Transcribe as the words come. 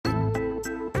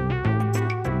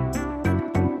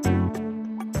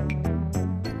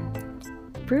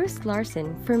Bruce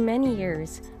Larson, for many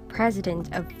years,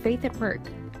 president of Faith at Work,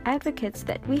 advocates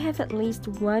that we have at least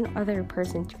one other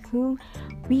person to whom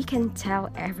we can tell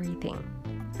everything.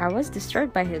 I was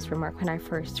disturbed by his remark when I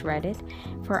first read it,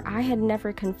 for I had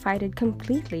never confided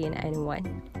completely in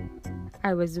anyone.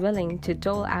 I was willing to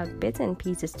dole out bits and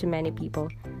pieces to many people,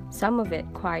 some of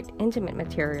it quite intimate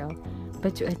material,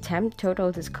 but to attempt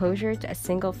total disclosure to a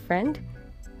single friend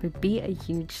would be a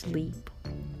huge leap.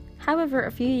 However,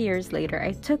 a few years later,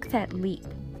 I took that leap,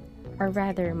 or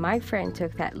rather, my friend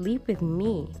took that leap with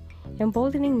me,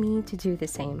 emboldening me to do the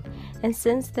same, and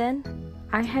since then,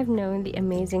 I have known the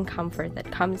amazing comfort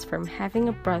that comes from having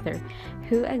a brother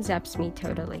who accepts me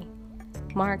totally.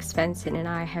 Mark Svensson and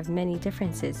I have many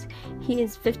differences. He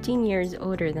is 15 years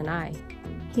older than I.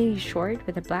 He is short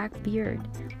with a black beard.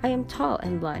 I am tall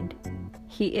and blonde.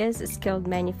 He is a skilled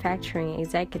manufacturing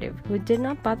executive who did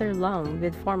not bother long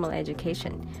with formal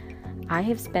education. I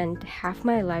have spent half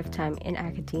my lifetime in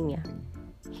academia.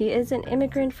 He is an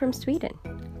immigrant from Sweden.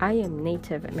 I am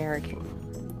Native American.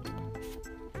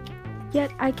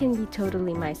 Yet I can be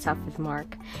totally myself with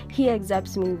Mark. He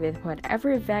accepts me with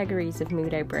whatever vagaries of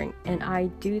mood I bring, and I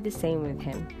do the same with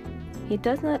him. He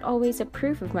does not always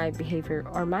approve of my behavior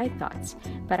or my thoughts,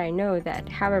 but I know that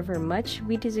however much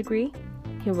we disagree,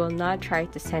 he will not try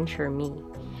to censure me.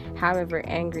 However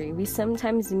angry we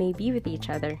sometimes may be with each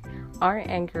other, our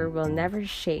anger will never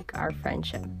shake our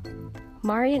friendship.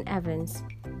 Marian Evans,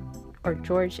 or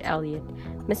George Eliot,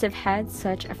 must have had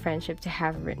such a friendship to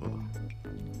have written.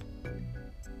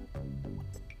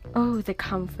 Oh, the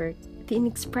comfort, the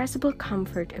inexpressible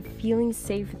comfort of feeling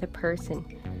safe with a person,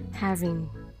 having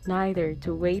neither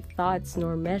to weigh thoughts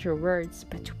nor measure words,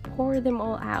 but to pour them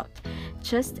all out,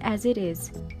 just as it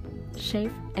is,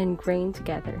 shaped and grained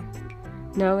together,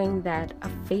 knowing that a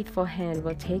faithful hand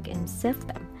will take and sift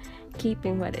them,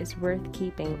 keeping what is worth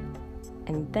keeping,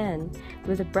 and then,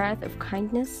 with a breath of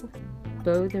kindness,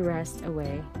 blow the rest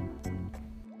away.